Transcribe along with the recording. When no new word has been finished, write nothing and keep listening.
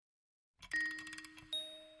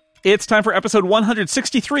It's time for episode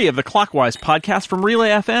 163 of the Clockwise podcast from Relay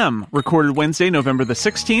FM, recorded Wednesday, November the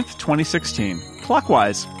 16th, 2016.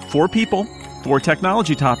 Clockwise, 4 people, 4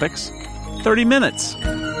 technology topics, 30 minutes.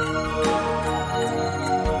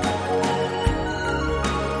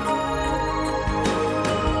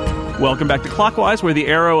 Welcome back to Clockwise, where the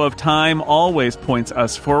arrow of time always points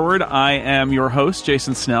us forward. I am your host,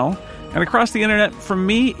 Jason Snell, and across the internet from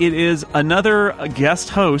me, it is another guest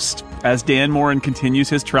host as Dan Morin continues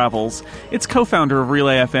his travels. It's co-founder of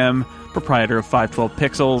Relay FM, proprietor of 512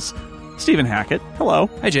 Pixels, Stephen Hackett. Hello.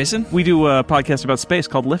 Hi, Jason. We do a podcast about space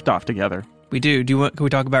called Liftoff together. We do. Can we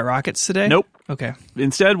talk about rockets today? Nope. Okay.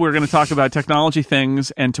 Instead, we're going to talk about technology things,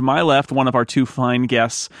 and to my left, one of our 2 fine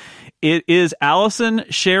guests, it is Allison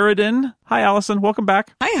Sheridan. Hi, Allison. Welcome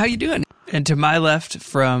back. Hi, how you doing? And to my left,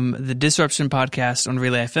 from the Disruption podcast on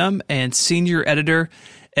Relay FM and senior editor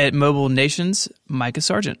at Mobile Nations, Micah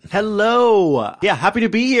Sargent. Hello. Yeah, happy to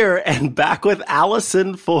be here and back with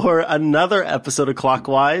Allison for another episode of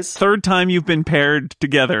Clockwise. 3rd time you've been paired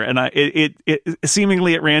together, and it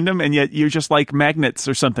seemingly at random, and yet you're just like magnets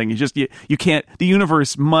or something. You can't. The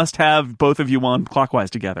universe must have both of you on Clockwise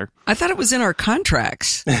together. I thought it was in our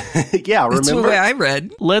contracts. Yeah, remember? That's the way I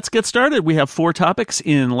read. Let's get started. We have 4 topics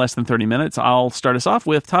in less than 30 minutes. I'll start us off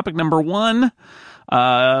with topic number 1.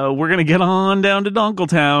 We're going to get on down to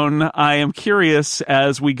Dongletown. I am curious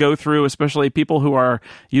as we go through, especially people who are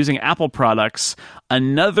using Apple products,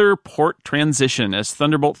 another port transition as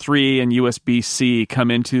Thunderbolt 3 and USB-C come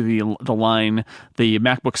into the line. The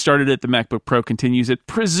MacBook started it. The MacBook Pro continues it.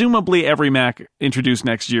 Presumably every Mac introduced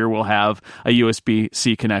next year will have a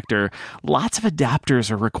USB-C connector. Lots of adapters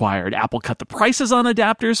are required. Apple cut the prices on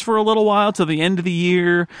adapters for a little while till the end of the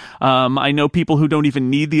year. I know people who don't even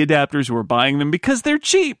need the adapters who are buying them because they're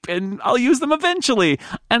cheap and I'll use them eventually.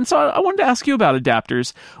 And so I wanted to ask you about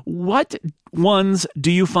adapters. What ones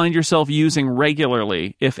do you find yourself using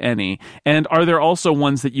regularly, if any? And are there also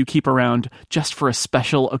ones that you keep around just for a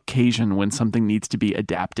special occasion when something needs to be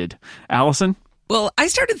adapted? Allison? Well, I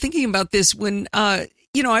started thinking about this when, I've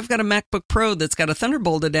got a MacBook Pro that's got a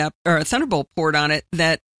Thunderbolt a Thunderbolt port on it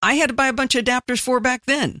that I had to buy a bunch of adapters for back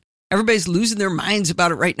then. Everybody's losing their minds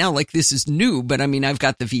about it right now, like this is new. But I mean, I've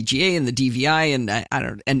got the VGA and the DVI and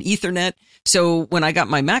and Ethernet. So when I got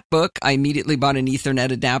my MacBook, I immediately bought an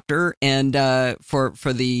Ethernet adapter and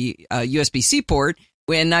for the USB-C port.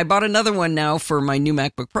 When I bought another one now for my new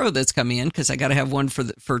MacBook Pro that's coming in because I got to have one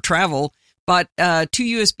for travel. Bought 2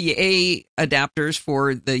 USB-A adapters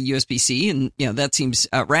for the USB-C, and that seems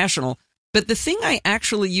rational. But the thing I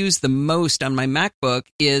actually use the most on my MacBook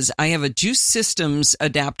is I have a Juice Systems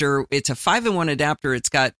adapter. It's a 5-in-1 adapter. It's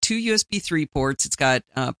got 2 USB 3 ports. It's got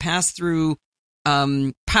pass-through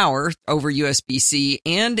power over USB-C.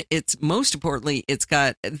 And most importantly, it's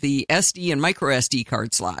got the SD and micro SD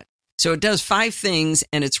card slot. So it does 5 things,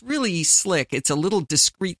 and it's really slick. It's a little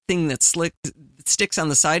discrete thing that sticks on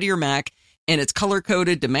the side of your Mac. And it's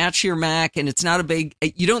color-coded to match your Mac, and it's not a big,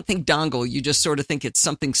 you don't think dongle, you just sort of think it's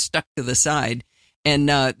something stuck to the side. And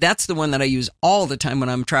that's the one that I use all the time when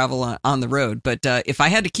I'm traveling on the road. But if I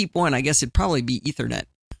had to keep one, I guess it'd probably be Ethernet,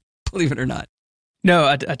 believe it or not. No,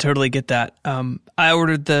 I totally get that. I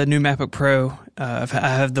ordered the new MacBook Pro. I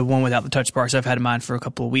have the one without the touch bar, so I've had mine for a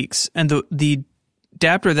couple of weeks. And the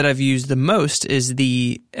adapter that I've used the most is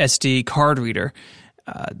the SD card reader.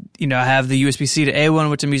 I have the USB-C to A1,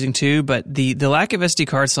 which I'm using too, but the lack of SD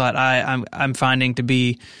card slot I'm finding to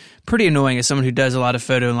be pretty annoying as someone who does a lot of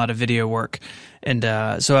photo and a lot of video work. And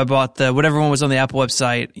so I bought whatever one was on the Apple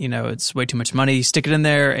website. It's way too much money. Stick it in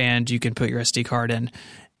there and you can put your SD card in.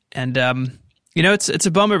 And it's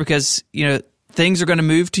a bummer because things are going to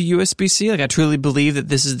move to USB-C. Like I truly believe that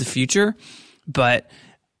this is the future, but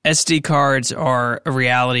SD cards are a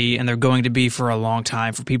reality, and they're going to be for a long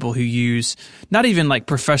time for people who use not even like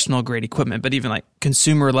professional grade equipment, but even like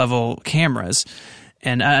consumer level cameras.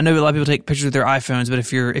 And I know a lot of people take pictures with their iPhones, but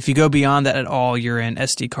if you go beyond that at all, you're in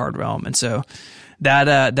SD card realm. And so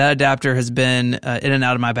that adapter has been in and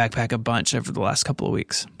out of my backpack a bunch over the last couple of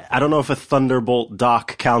weeks. I don't know if a Thunderbolt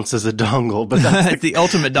dock counts as a dongle, but that's the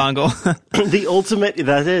ultimate dongle. The ultimate,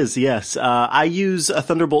 that is, yes. I use a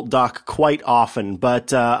Thunderbolt dock quite often,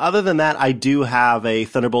 but other than that, I do have a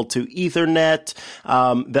Thunderbolt to Ethernet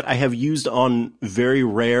that I have used on very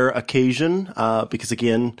rare occasion because,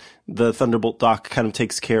 again, the Thunderbolt dock kind of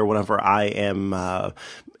takes care whenever I am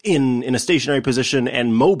in a stationary position,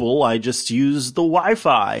 and mobile, I just use the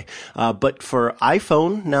Wi-Fi. But for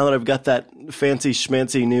iPhone, now that I've got that fancy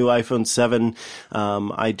schmancy new iPhone 7,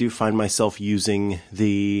 I do find myself using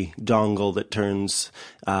the dongle that turns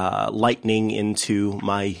Lightning into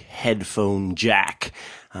my headphone jack.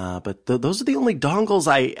 But those are the only dongles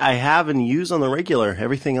I have and use on the regular.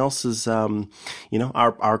 Everything else is,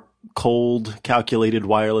 our cold, calculated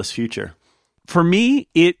wireless future. For me,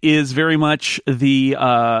 it is very much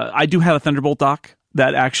I do have a Thunderbolt dock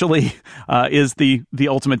that actually is the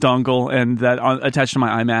ultimate dongle, and that attached to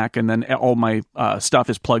my iMac, and then all my stuff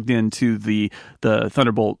is plugged into the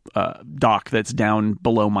Thunderbolt dock that's down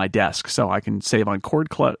below my desk, so I can save on cord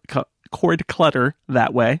clutter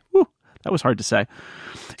that way. Whew, that was hard to say.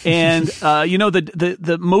 And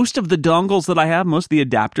the most of the dongles that I have, most of the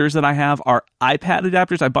adapters that I have are iPad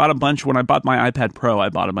adapters. I bought a bunch when I bought my iPad Pro. I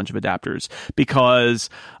bought a bunch of adapters because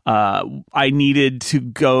I needed to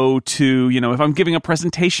go to, if I'm giving a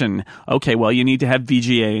presentation, okay, well, you need to have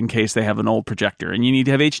VGA in case they have an old projector, and you need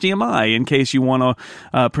to have HDMI in case you want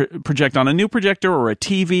to project on a new projector or a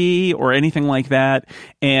TV or anything like that.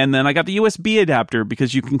 And then I got the USB adapter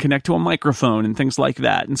because you can connect to a microphone and things like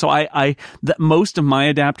that. And so most of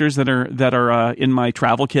my adapters that are in my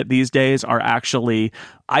travel kit these days are actually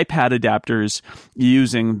iPad adapters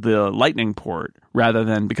using the Lightning port rather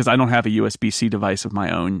than, because I don't have a USB-C device of my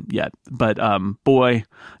own yet. But boy,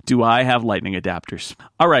 do I have Lightning adapters.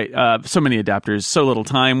 All right, so many adapters, so little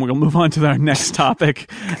time. We'll move on to our next topic.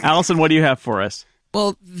 Allison, what do you have for us?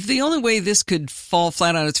 Well, the only way this could fall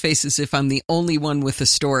flat on its face is if I'm the only one with a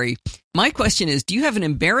story. My question is, do you have an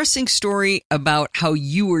embarrassing story about how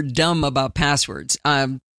you were dumb about passwords?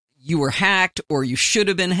 You were hacked, or you should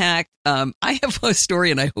have been hacked. I have a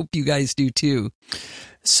story, and I hope you guys do too.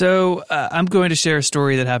 So I'm going to share a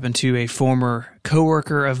story that happened to a former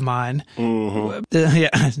coworker of mine.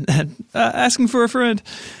 Mm-hmm. Asking for a friend.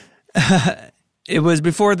 It was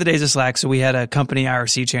before the days of Slack, so we had a company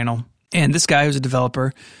IRC channel, and this guy who's a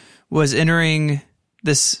developer was entering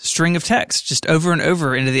this string of text just over and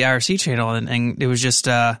over into the IRC channel, and it was just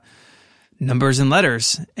numbers and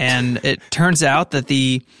letters. And it turns out that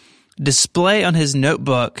the display on his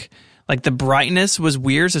notebook, like the brightness was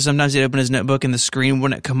weird, so sometimes he'd open his notebook and the screen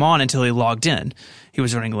wouldn't come on until he logged in. He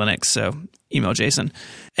was running Linux, so email Jason.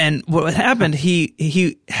 And what happened,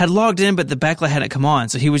 he had logged in, but the backlight hadn't come on,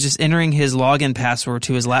 so he was just entering his login password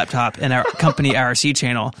to his laptop in our company IRC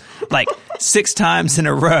channel like 6 times in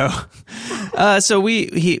a row. So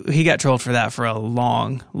he got trolled for that for a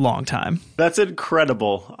long, long time. That's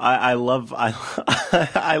incredible. I love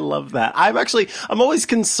I love that. I'm always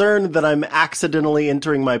concerned that I'm accidentally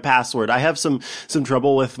entering my password. I have some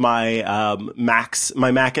trouble with my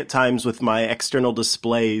Mac at times with my external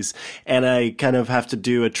displays, and I kind of have to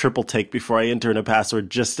do a triple take before I enter in a password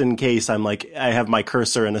just in case I have my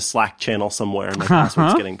cursor in a Slack channel somewhere and my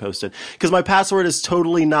password's getting posted. Because my password is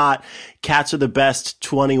totally not Cats Are the Best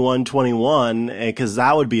 2121, because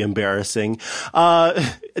that would be embarrassing.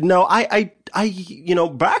 No, I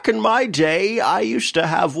back in my day, I used to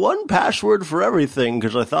have one password for everything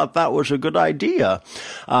because I thought that was a good idea.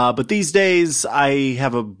 But these days, I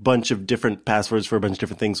have a bunch of different passwords for a bunch of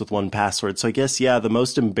different things with one password. So I guess, the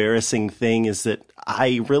most embarrassing thing is that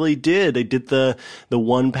I did the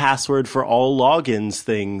one password for all logins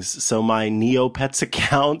things. So my Neopets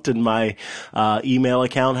account and my email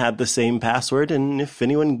account had the same password, and if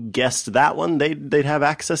anyone guessed that one, they'd have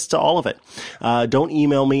access to all of it. Don't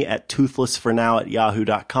email me at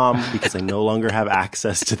toothlessfornow@yahoo.com because I no longer have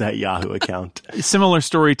access to that Yahoo account. Similar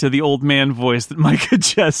story to the old man voice that Micah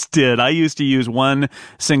just did. I used to use one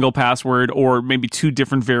single password or maybe 2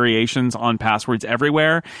 different variations on passwords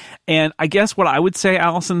everywhere. And I guess what I would say,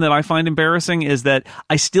 Allison, that I find embarrassing is that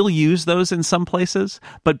I still use those in some places,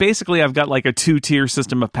 but basically I've got like a 2-tier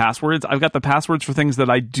system of passwords. I've got the passwords for things that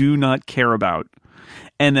I do not care about.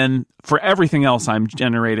 And then for everything else, I'm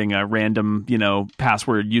generating a random,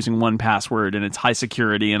 password using one password, and it's high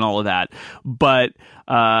security and all of that. But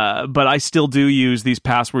I still do use these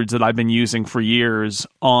passwords that I've been using for years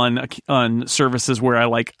on services where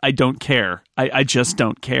I don't care. I just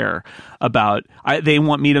don't care about. They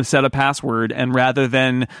want me to set a password, and rather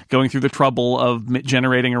than going through the trouble of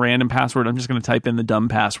generating a random password, I'm just going to type in the dumb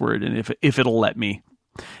password, and if it'll let me.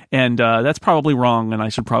 And that's probably wrong, and I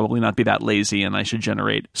should probably not be that lazy, and I should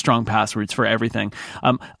generate strong passwords for everything.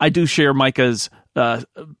 I do share Micah's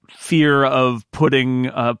fear of putting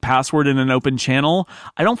a password in an open channel.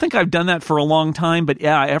 I don't think I've done that for a long time, but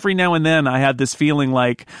every now and then I have this feeling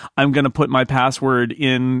like I'm going to put my password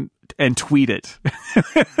in and tweet it.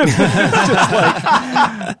 Just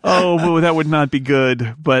well, that would not be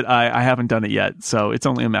good, but I haven't done it yet, so it's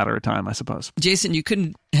only a matter of time, I suppose. Jason, you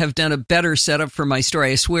couldn't have done a better setup for my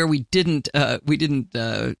story. I swear we didn't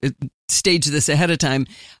stage this ahead of time.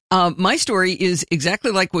 My story is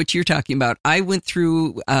exactly like what you're talking about. I went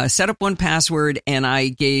through, set up 1Password, and I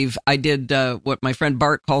did what my friend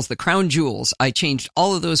Bart calls the crown jewels. I changed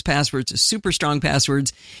all of those passwords to super strong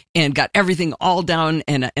passwords and got everything all down.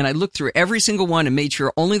 And I looked through every single one and made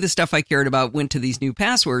sure only the stuff I cared about went to these new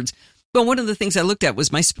passwords. But one of the things I looked at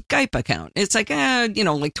was my Skype account. It's like,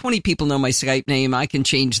 like 20 people know my Skype name. I can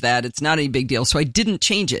change that. It's not any big deal. So I didn't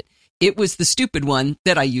change it. It was the stupid one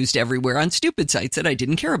that I used everywhere on stupid sites that I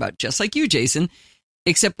didn't care about, just like you, Jason.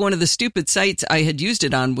 Except one of the stupid sites I had used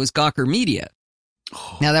it on was Gawker Media.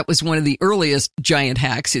 Now, that was one of the earliest giant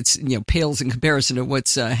hacks. It's, pales in comparison to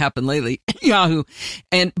what's happened lately. Yahoo.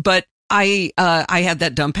 But I had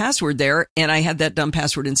that dumb password there, and I had that dumb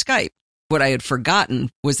password in Skype. What I had forgotten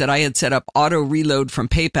was that I had set up auto reload from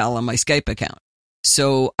PayPal on my Skype account.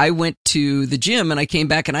 So I went to the gym and I came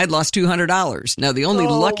back and I'd lost $200. Now, the only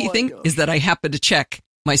lucky thing is that I happened to check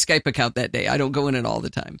my Skype account that day. I don't go in it all the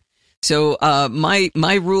time. So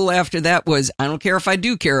my rule after that was, I don't care if I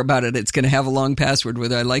do care about it. It's going to have a long password,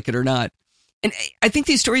 whether I like it or not. And I think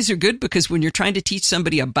these stories are good because when you're trying to teach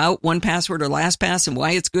somebody about 1Password or LastPass and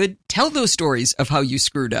why it's good, tell those stories of how you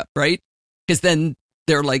screwed up, right? Because then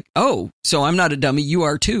they're like, oh, so I'm not a dummy. You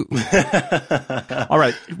are too. All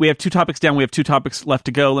right. We have 2 topics down. We have 2 topics left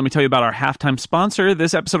to go. Let me tell you about our halftime sponsor.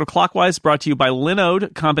 This episode of Clockwise brought to you by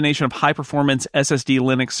Linode, combination of high-performance SSD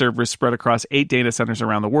Linux servers spread across 8 data centers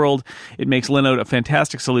around the world. It makes Linode a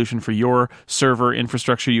fantastic solution for your server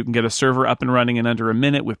infrastructure. You can get a server up and running in under a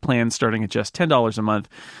minute with plans starting at just $10 a month,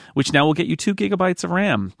 which now will get you 2 gigabytes of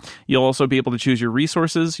RAM. You'll also be able to choose your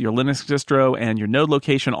resources, your Linux distro, and your node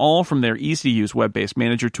location, all from their easy-to-use web-based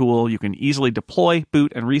manager tool. You can easily deploy,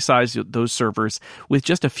 boot, and resize those servers with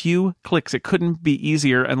just a few clicks. It couldn't be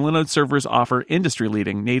easier, and Linode servers offer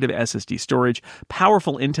industry-leading native SSD storage,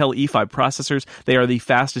 powerful Intel E5 processors. They are the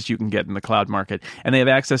fastest you can get in the cloud market, and they have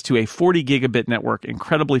access to a 40 gigabit network,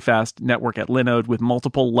 incredibly fast network at Linode with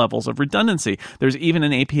multiple levels of redundancy. There's even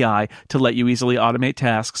an API to let you easily automate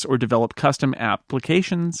tasks or develop custom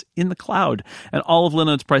applications in the cloud. And all of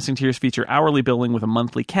Linode's pricing tiers feature hourly billing with a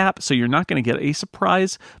monthly cap, so you're not going to get a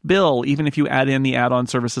surprise bill, even if you add in the add-on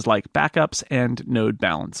services like backups and node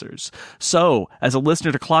balancers. So, as a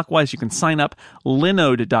listener to Clockwise, you can sign up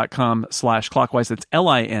linode.com/clockwise. That's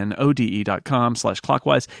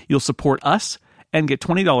linode.com/clockwise. You'll support us and get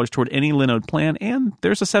 $20 toward any Linode plan, and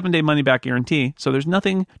there's a 7-day money-back guarantee, so there's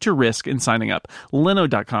nothing to risk in signing up.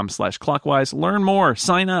 Linode.com/clockwise. Learn more.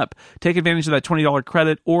 Sign up. Take advantage of that $20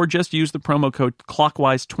 credit, or just use the promo code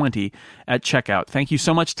Clockwise20 at checkout. Thank you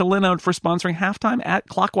so much to Linode for sponsoring Halftime at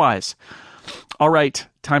Clockwise. All right,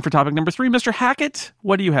 time for topic number 3. Mr. Hackett,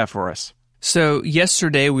 what do you have for us? So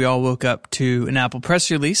yesterday, we all woke up to an Apple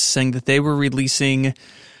press release saying that they were releasing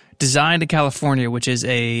Design to California, which is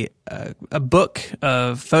a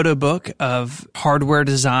photo book of hardware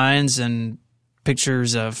designs and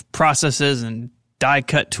pictures of processes and die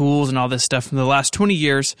cut tools and all this stuff from the last 20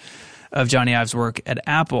 years of Johnny Ive's work at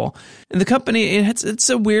Apple. And the company,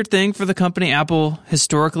 it's a weird thing for the company. Apple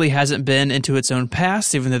historically hasn't been into its own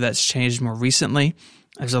past, even though that's changed more recently.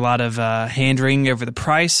 There's a lot of hand-wringing over the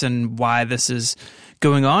price and why this is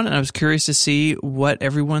going on, and I was curious to see what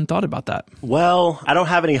everyone thought about that. Well, I don't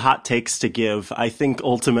have any hot takes to give. I think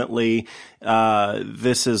ultimately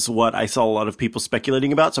this is what I saw a lot of people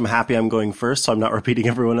speculating about, so I'm happy I'm going first, so I'm not repeating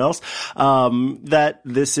everyone else. That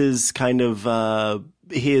this is kind of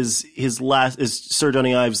his Sir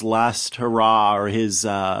Johnny Ive's last hurrah, or his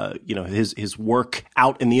work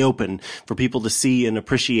out in the open for people to see and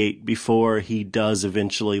appreciate before he does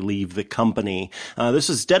eventually leave the company. This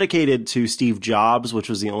was dedicated to Steve Jobs, which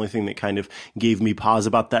was the only thing that kind of gave me pause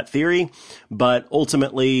about that theory. But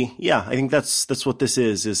ultimately, yeah, I think that's what this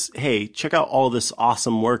is, hey, check out all this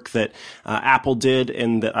awesome work that Apple did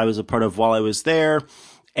and that I was a part of while I was there.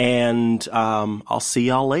 And I'll see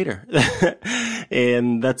y'all later.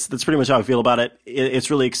 And that's pretty much how I feel about it. It's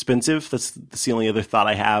really expensive. That's the only other thought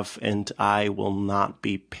I have, and I will not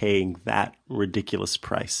be paying that ridiculous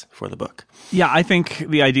price for the book. Yeah, I think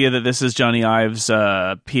the idea that this is Johnny Ive's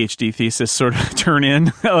PhD thesis sort of turn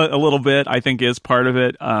in a little bit, I think is part of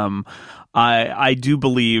it. I do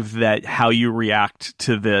believe that how you react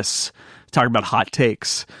to this, talking about hot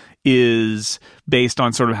takes, is based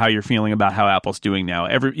on sort of how you're feeling about how Apple's doing now.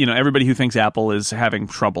 Everybody who thinks Apple is having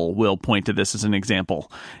trouble will point to this as an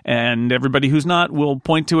example, and everybody who's not will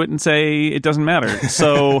point to it and say it doesn't matter.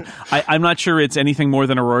 So I'm not sure it's anything more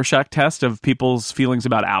than a Rorschach test of people's feelings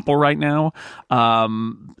about Apple right now.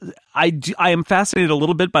 I am fascinated a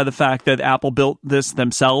little bit by the fact that Apple built this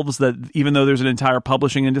themselves, that even though there's an entire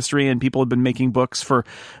publishing industry and people have been making books for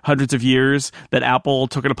hundreds of years, that Apple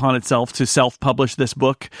took it upon itself to self-publish this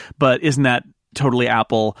book. But isn't that totally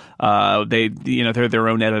Apple? They're their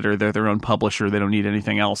own editor, they're their own publisher, they don't need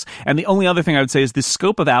anything else. And the only other thing I would say is the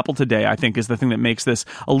scope of Apple today, I think, is the thing that makes this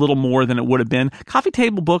a little more than it would have been. Coffee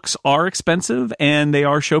table books are expensive, and they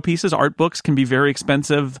are showpieces. Art books can be very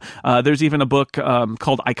expensive. There's even a book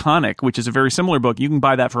called Iconic, which is a very similar book. You can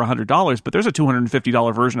buy that for $100, but there's a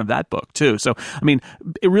 $250 version of that book too. So, I mean,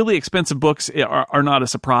 really expensive books are not a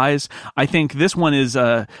surprise. I think this one is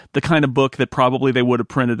the kind of book that probably they would have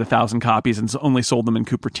printed 1,000 copies and only sold them in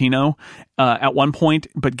Cupertino at one point,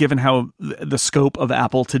 but given how the scope of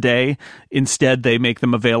Apple today, instead they make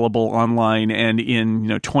them available online and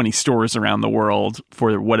in 20 stores around the world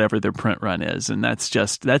for whatever their print run is. And that's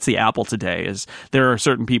the Apple today. Is there are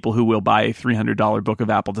certain people who will buy a $300 book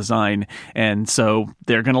of Apple design, and so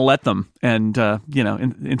they're going to let them. And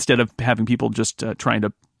instead of having people just trying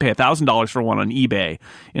to pay $1,000 for one on eBay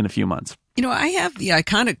in a few months. I have the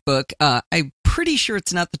Iconic book. I'm pretty sure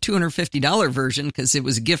it's not the $250 version because it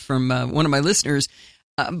was a gift from one of my listeners.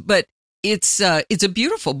 But it's a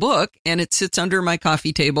beautiful book, and it sits under my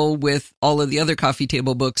coffee table with all of the other coffee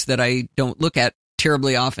table books that I don't look at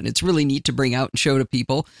terribly often. It's really neat to bring out and show to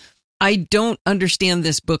people. I don't understand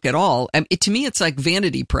this book at all. To me, it's like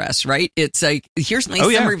Vanity Press, right? It's like, here's my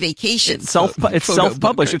summer vacation. It's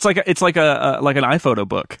self-published. It's like an iPhoto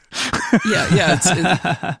book.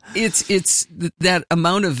 Yeah. It's that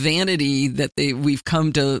amount of vanity that we've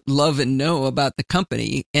come to love and know about the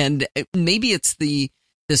company, and maybe it's the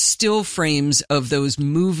still frames of those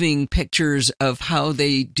moving pictures of how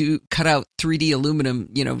they cut out 3D aluminum,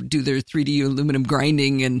 do their 3D aluminum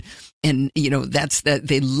grinding, and that's that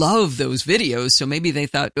they love those videos. So maybe they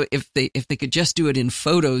thought if they could just do it in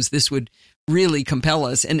photos, this would really compel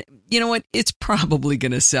us. And you know what? It's probably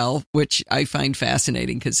going to sell, which I find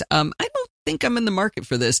fascinating because I don't think I'm in the market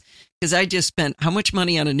for this because I just spent how much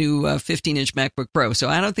money on a new 15-inch MacBook Pro. So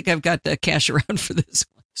I don't think I've got the cash around for this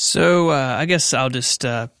one. So I guess I'll just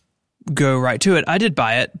go right to it. I did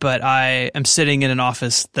buy it, but I am sitting in an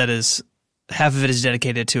office that is half of it is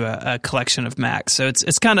dedicated to a collection of Macs. So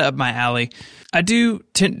it's kind of up my alley. I do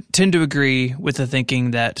tend to agree with the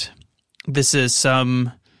thinking that this is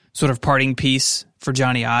some sort of parting piece for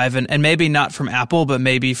Jony Ive, and maybe not from Apple, but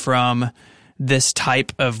maybe from this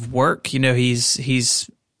type of work. He's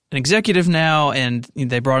an executive now, and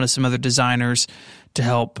they brought in some other designers to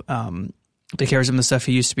help take care of some of the stuff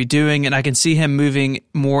he used to be doing. And I can see him moving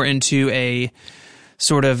more into a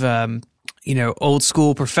sort of, old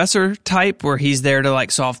school professor type where he's there to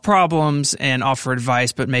like solve problems and offer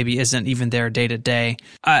advice, but maybe isn't even there day to day.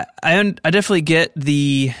 I definitely get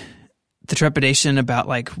the trepidation about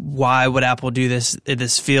like, why would Apple do this?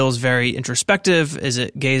 This feels very introspective. Is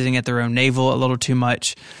it gazing at their own navel a little too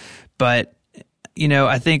much? But,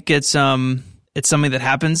 I think it's something that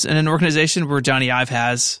happens in an organization where Jony Ive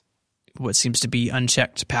has what seems to be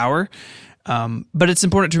unchecked power. But it's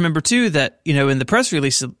important to remember, too, that, in the press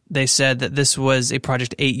release, they said that this was a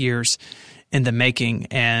project 8 years in the making,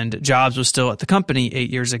 and Jobs was still at the company 8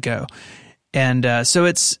 years ago. And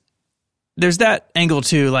so there's that angle,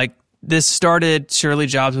 too. Like, this started, surely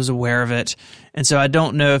Jobs was aware of it. And so I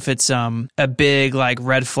don't know if it's a big like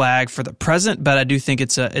red flag for the present, but I do think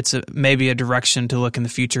it's maybe a direction to look in the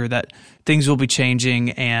future that things will be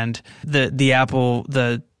changing, and the Apple,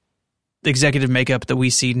 the executive makeup that we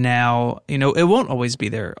see now, it won't always be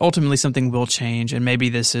there. Ultimately, something will change, and maybe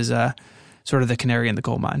this is sort of the canary in the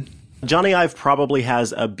coal mine. Jony Ive probably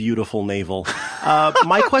has a beautiful navel.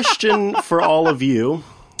 My question for all of you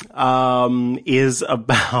is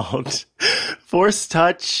about Force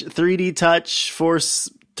Touch, 3D Touch, Force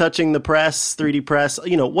touching the press, 3D press,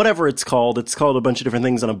 whatever it's called. It's called a bunch of different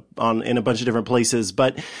things in a bunch of different places,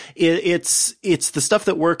 but it's the stuff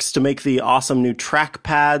that works to make the awesome new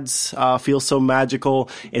trackpads feel so magical.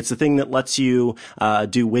 It's the thing that lets you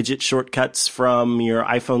do widget shortcuts from your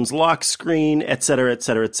iPhone's lock screen, et cetera, et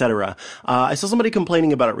cetera, et cetera. I saw somebody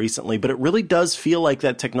complaining about it recently, but it really does feel like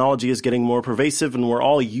that technology is getting more pervasive and we're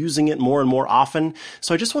all using it more and more often.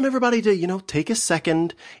 So I just want everybody to, take a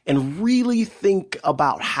second and really think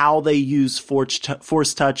about about how they use Force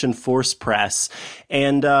Touch and Force Press.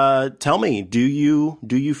 And tell me, do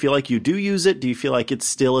you feel like you do use it? Do you feel like it's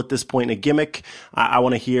still at this point a gimmick? I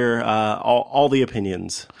want to hear all the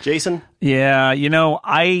opinions. Jason? Yeah,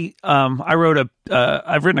 I've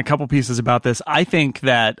written a couple pieces about this. I think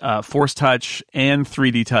that Force Touch and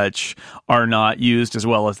 3D Touch are not used as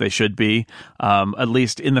well as they should be. At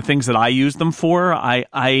least in the things that I use them for.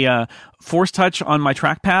 I Force Touch on my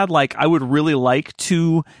trackpad, like I would really like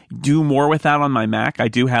to do more with that on my Mac. I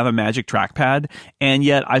do have a Magic Trackpad, and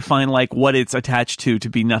yet I find like what it's attached to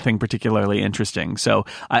be nothing particularly interesting. So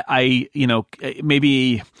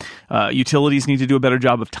maybe utilities need to do a better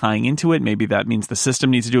job of tying into it. Maybe that means the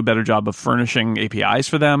system needs to do a better job of furnishing APIs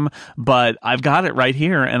for them. But I've got it right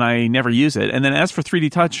here, and I never use it. And then as for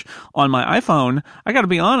 3D Touch on my iPhone, I got to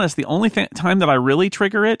be honest, the only time that I really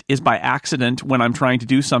trigger it is by accident when I'm trying to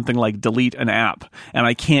do something like delete an app, and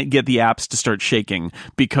I can't get the apps to start shaking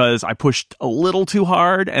because I pushed a little too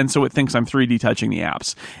hard, and so it thinks I'm 3D touching the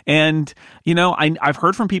apps. And I've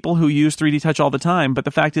heard from people who use 3D Touch all the time, but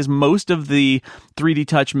the fact is most of the 3D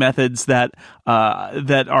Touch methods that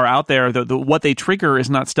are out there, what they trigger is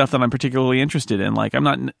not stuff that I'm particularly interested in. Like I'm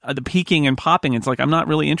not the peeking and popping. It's like I'm not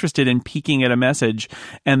really interested in peeking at a message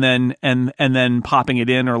and then popping it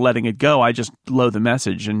in or letting it go. I just load the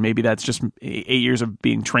message, and maybe that's just 8 years of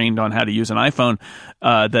being trained on how to use an iPhone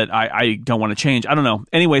that I don't want to change. I don't know.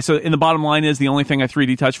 Anyway, so in the bottom line is the only thing I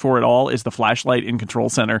 3D Touch for at all is the flashlight in Control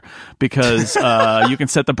Center, because you can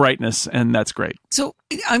set the brightness, and that's great. So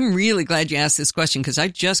I'm really glad you asked this question, because I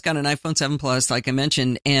just got an iPhone 7 Plus, like I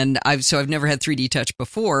mentioned, and I've never had 3D Touch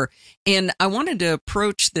before. And I wanted to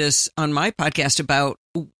approach this on my podcast about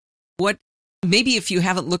what maybe if you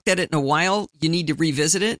haven't looked at it in a while, you need to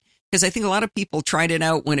revisit it. Because I think a lot of people tried it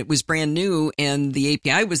out when it was brand new and the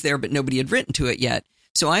API was there, but nobody had written to it yet.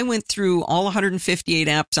 So I went through all 158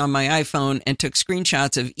 apps on my iPhone and took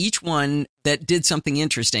screenshots of each one that did something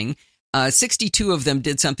interesting. 62 of them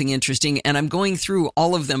did something interesting, and I'm going through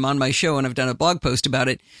all of them on my show, and I've done a blog post about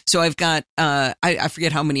it. So I've got, I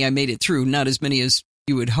forget how many I made it through, not as many as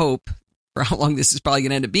you would hope for how long this is probably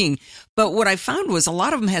going to end up being. But what I found was a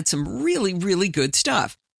lot of them had some really, really good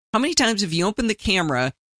stuff. How many times have you opened the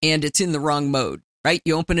camera and it's in the wrong mode, right?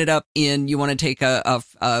 You open it up you want to take a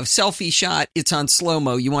selfie shot, it's on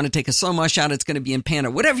slow-mo. You want to take a slow-mo shot, it's going to be in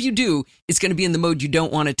pano. Whatever you do, it's going to be in the mode you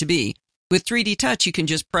don't want it to be. With 3D Touch, you can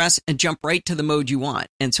just press and jump right to the mode you want.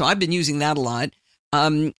 And so I've been using that a lot.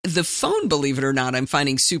 The phone, believe it or not, I'm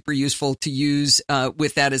finding super useful to use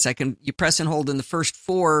with that, as you press and hold, and the first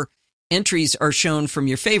 4 entries are shown from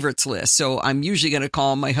your favorites list. So I'm usually going to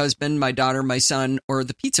call my husband, my daughter, my son, or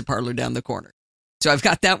the pizza parlor down the corner. So I've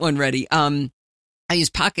got that one ready. I use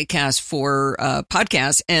Pocket Cast for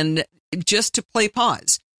podcasts, and just to play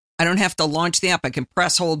pause. I don't have to launch the app. I can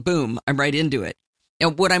press, hold, boom. I'm right into it.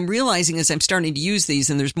 And what I'm realizing is I'm starting to use these,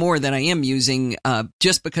 and there's more than I am using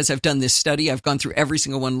just because I've done this study. I've gone through every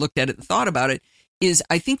single one, looked at it, and thought about it, is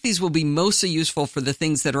I think these will be mostly useful for the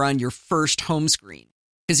things that are on your first home screen.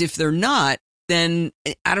 Because if they're not, then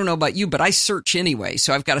I don't know about you, but I search anyway.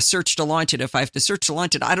 So I've got to search to launch it. If I have to search to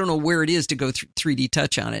launch it, I don't know where it is to go through 3D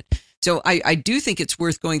Touch on it. So I do think it's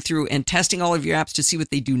worth going through and testing all of your apps to see what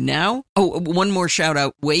they do now. Oh, one more shout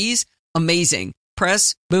out. Waze, amazing.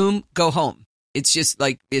 Press, boom, go home. It's just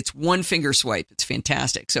like, it's one finger swipe. It's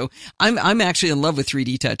fantastic. So I'm actually in love with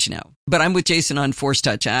 3D Touch now, but I'm with Jason on Force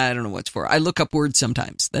Touch. I don't know what's for. I look up words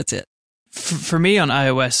sometimes. That's it. For me on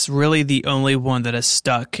iOS, really the only one that has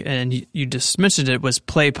stuck, and you just mentioned it, was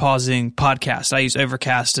play pausing podcast. I use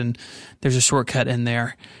Overcast, and there's a shortcut in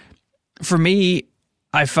there. For me,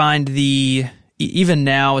 I find even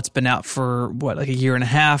now, it's been out for like a year and a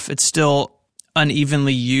half, it's still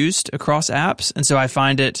unevenly used across apps, and so I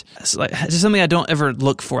find it's just something I don't ever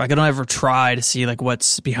look for. Like I don't ever try to see like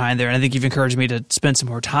what's behind there. And I think you've encouraged me to spend some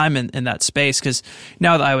more time in that space, because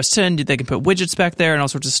now with iOS 10, they can put widgets back there and all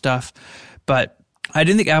sorts of stuff. But I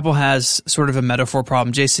do think Apple has sort of a metaphor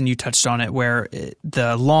problem. Jason, you touched on it, where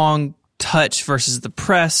the long touch versus the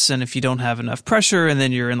press, and if you don't have enough pressure, and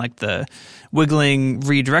then you're in like the wiggling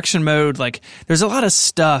redirection mode, like there's a lot of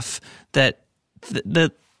stuff that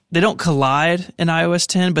they don't collide in iOS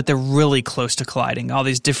 10, but they're really close to colliding, all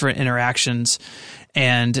these different interactions.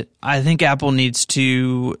 And I think Apple needs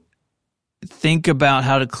to think about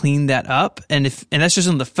how to clean that up. And that's just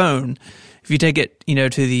on the phone. If you take it,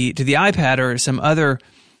 to the iPad or some other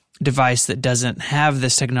device that doesn't have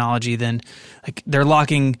this technology, then like they're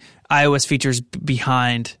locking iOS features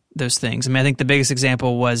behind those things. I mean, I think the biggest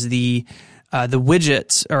example was the the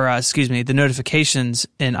widgets, or the notifications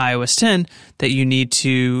in iOS 10 that you need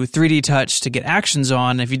to 3D touch to get actions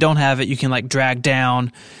on. If you don't have it, you can like drag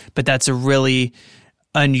down, but that's a really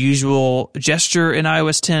unusual gesture in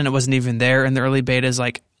iOS 10. It wasn't even there in the early betas.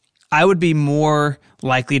 Like, I would be more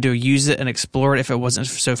likely to use it and explore it if it wasn't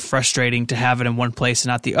so frustrating to have it in one place and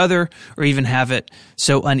not the other, or even have it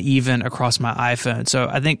so uneven across my iPhone. So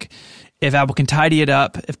I think if Apple can tidy it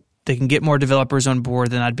up, if they can get more developers on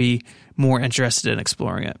board, then I'd be more interested in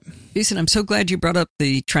exploring it. Jason, I'm so glad you brought up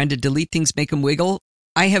the trying to delete things, make them wiggle.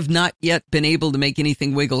 I have not yet been able to make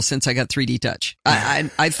anything wiggle since I got 3D touch.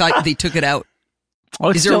 I thought they took it out. Oh,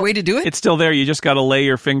 is there a way to do it? It's still there. You just got to lay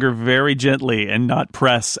your finger very gently and not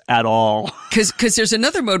press at all. Because there's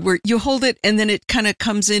another mode where you hold it and then it kind of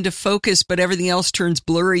comes into focus, but everything else turns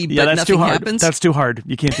blurry, but nothing happens. That's too hard.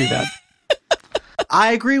 You can't do that.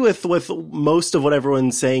 I agree with most of what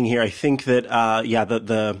everyone's saying here. I think that,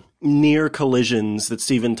 the near collisions that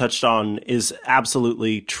Stephen touched on is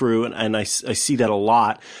absolutely true, and I see that a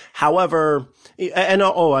lot. However, I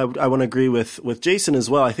want to agree with Jason as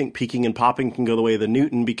well. I think peeking and popping can go the way of the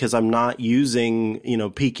Newton, because I'm not using,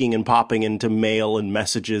 peeking and popping into mail and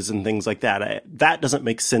messages and things like that. That doesn't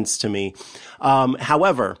make sense to me.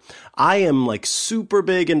 However, I am like super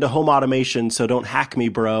big into home automation, so don't hack me,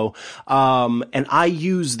 bro. And I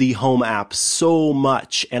use the home app so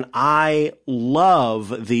much, and I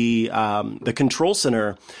love the Control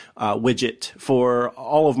Center widget for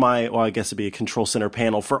all of my, I guess it'd be a Control Center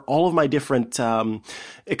panel for all of my different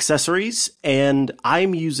accessories. And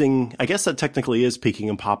I'm using, I guess that technically is peeking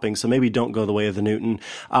and popping, so maybe don't go the way of the Newton,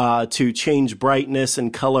 to change brightness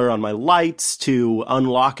and color on my lights, to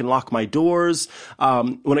unlock and lock my doors.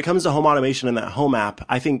 When it comes to home automation in that home app,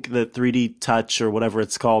 I think the 3D touch, or whatever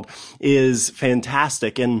it's called, is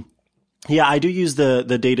fantastic. And yeah, I do use the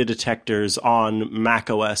data detectors on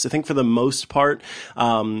macOS. I think for the most part,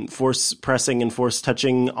 force pressing and force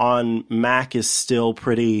touching on Mac is still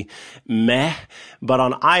pretty meh. But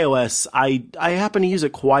on iOS, I happen to use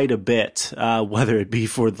it quite a bit, whether it be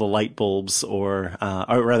for the light bulbs or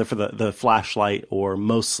rather for the flashlight, or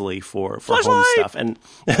mostly for home stuff. And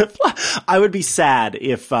I would be sad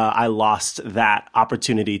if I lost that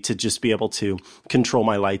opportunity to just be able to control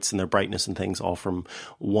my lights and their brightness and things all from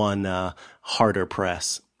one harder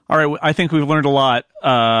press. All right, I think we've learned a lot,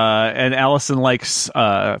 and Allison likes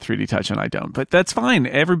 3D touch, and I don't. But that's fine.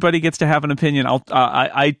 Everybody gets to have an opinion.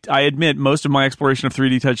 I admit most of my exploration of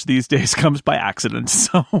 3D touch these days comes by accident,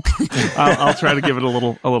 so I'll try to give it a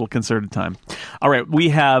little concerted time. All right, we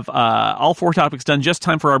have all 4 topics done. Just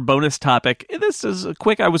time for our bonus topic. This is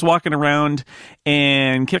quick. I was walking around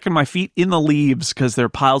and kicking my feet in the leaves because there are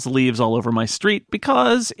piles of leaves all over my street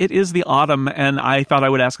because it is the autumn, and I thought I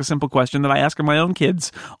would ask a simple question that I ask of my own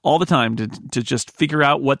kids all the time to just figure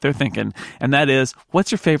out what they're thinking. And that is, what's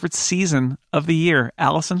your favorite season of the year?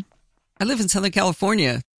 Allison? I live in Southern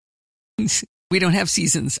California. We don't have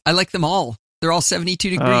seasons. I like them all. They're all 72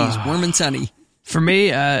 degrees, warm and sunny. For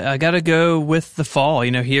me, I got to go with the fall.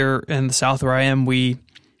 Here in the South where I am, we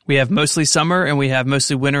have mostly summer and we have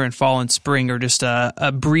mostly winter, and fall and spring are just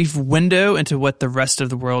a brief window into what the rest of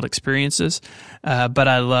the world experiences. But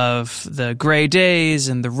I love the gray days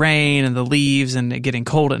and the rain and the leaves and it getting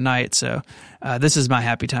cold at night. So this is my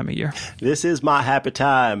happy time of year. This is my happy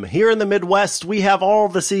time. Here in the Midwest, we have all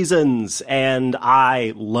the seasons, and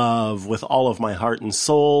I love with all of my heart and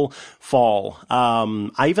soul fall.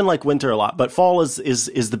 I even like winter a lot, but fall is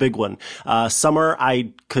the big one. Summer,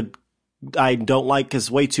 I don't like because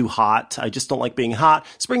it's way too hot. I just don't like being hot.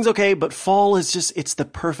 Spring's okay, but fall is just, it's the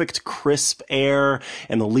perfect crisp air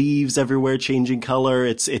and the leaves everywhere changing color.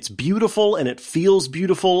 It's beautiful, and it feels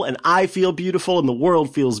beautiful, and I feel beautiful, and the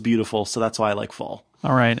world feels beautiful. So that's why I like fall.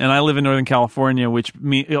 All right. And I live in Northern California, which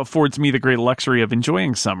affords me the great luxury of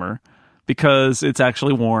enjoying summer because it's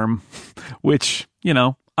actually warm, which,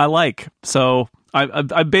 I like. So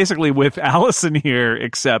I'm basically with Allison here,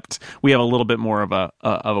 except we have a little bit more of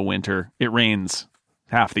a winter. It rains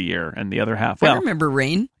half the year, and the other half. I remember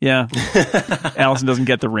rain. Yeah, Allison doesn't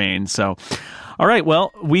get the rain. So, all right.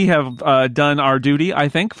 Well, we have done our duty, I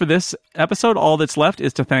think, for this episode. All that's left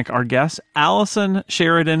is to thank our guests, Allison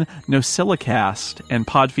Sheridan, NosillaCast, and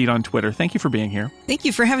Podfeed on Twitter. Thank you for being here. Thank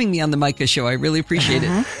you for having me on the Micah Show. I really appreciate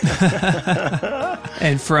it.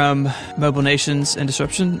 And from Mobile Nations and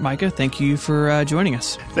Disruption, Micah, thank you for joining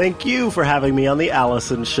us. Thank you for having me on the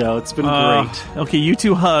Allison Show. It's been great. Okay, you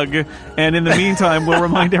two hug. And in the meantime, we'll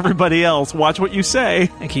remind everybody else, watch what you say.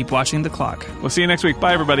 And keep watching the clock. We'll see you next week.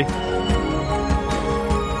 Bye, everybody.